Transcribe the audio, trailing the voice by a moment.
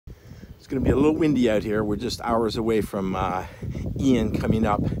It's going to be a little windy out here. We're just hours away from Ian coming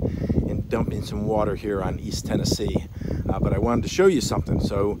up and dumping some water here on East Tennessee. But I wanted to show you something.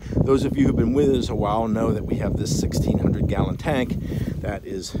 So those of you who've been with us a while know that we have this 1,600 gallon tank that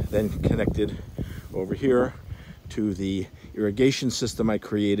is then connected over here to the irrigation system I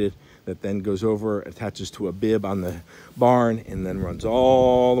created that then goes over, attaches to a bib on the barn, and then runs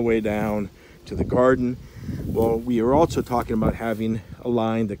all the way down to the garden. Well, we are also talking about having a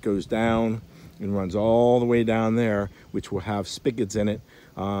line that goes down and runs all the way down there, which will have spigots in it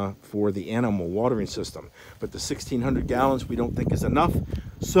for the animal watering system. But the 1,600 gallons we don't think is enough.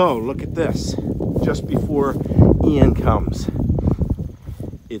 So look at this. Just before Ian comes,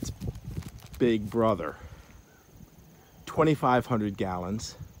 it's big brother. 2,500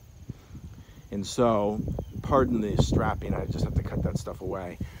 gallons. And so, pardon the strapping, I just have to cut that stuff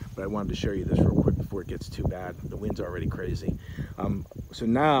away. But I wanted to show you this real quick before it gets too bad. The wind's already crazy. So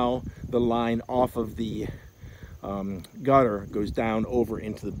now the line off of the gutter goes down over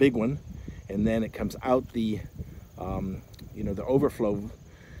into the big one, and then it comes out the, the overflow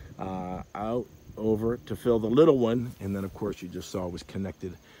out over to fill the little one, and then of course you just saw was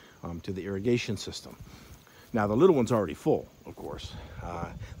connected to the irrigation system. Now the little one's already full, of course.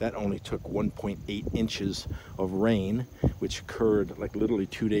 That only took 1.8 inches of rain, which occurred like literally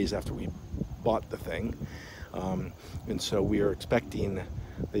 2 days after we bought the thing. And so we are expecting,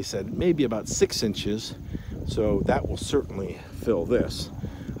 they said, maybe about 6 inches. So that will certainly fill this.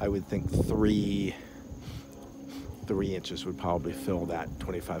 I would think 3 inches would probably fill that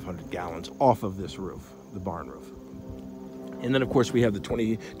 2,500 gallons off of this roof, the barn roof. And then of course we have the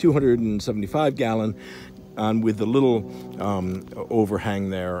 275 gallon on with the little overhang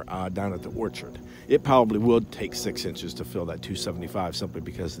there down at the orchard. It probably will take 6 inches to fill that 275 simply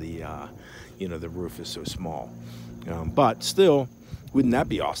because the the roof is so small. But still, wouldn't that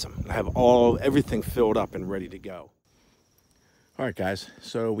be awesome? I have everything filled up and ready to go. All right, guys.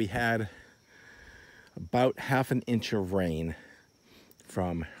 So we had about 1/2 inch of rain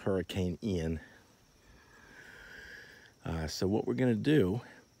from Hurricane Ian. So what we're going to do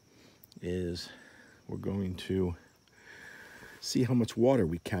is we're going to see how much water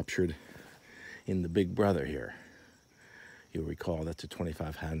we captured in the big brother here. You'll recall that's a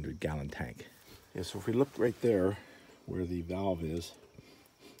 2,500 gallon tank. Yeah, so if we look right there where the valve is,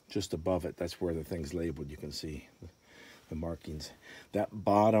 just above it, that's where the thing's labeled. You can see the markings. That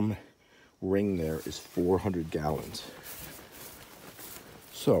bottom ring there is 400 gallons.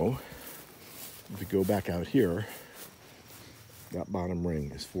 So if we go back out here, that bottom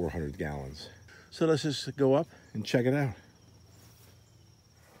ring is 400 gallons. So let's just go up and check it out.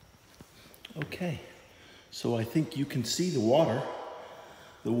 Okay, so I think you can see the water.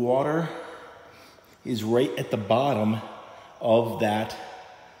 The water is right at the bottom of that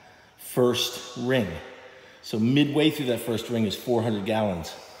first ring. So midway through that first ring is 400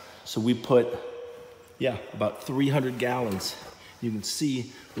 gallons. So we put, about 300 gallons. You can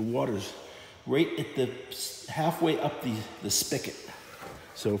see the water's right at the halfway up the spigot.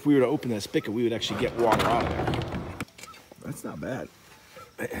 So if we were to open that spigot, we would actually get water out of there. That's not bad.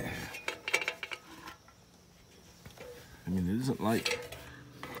 I mean, it isn't like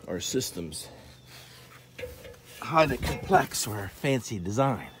our system's highly complex or fancy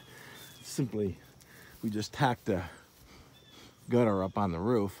design. Simply, we just tacked the gutter up on the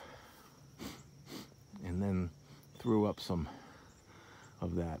roof and then threw up some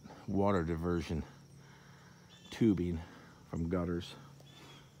of that water diversion tubing from gutters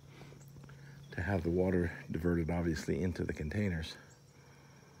to have the water diverted obviously into the containers.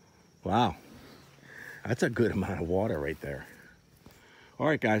 Wow, that's a good amount of water right there. All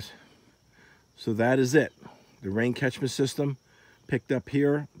right, guys, so that is it. The rain catchment system picked up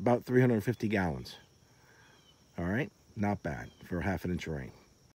here about 350 gallons. All right, not bad for 1/2 inch of rain.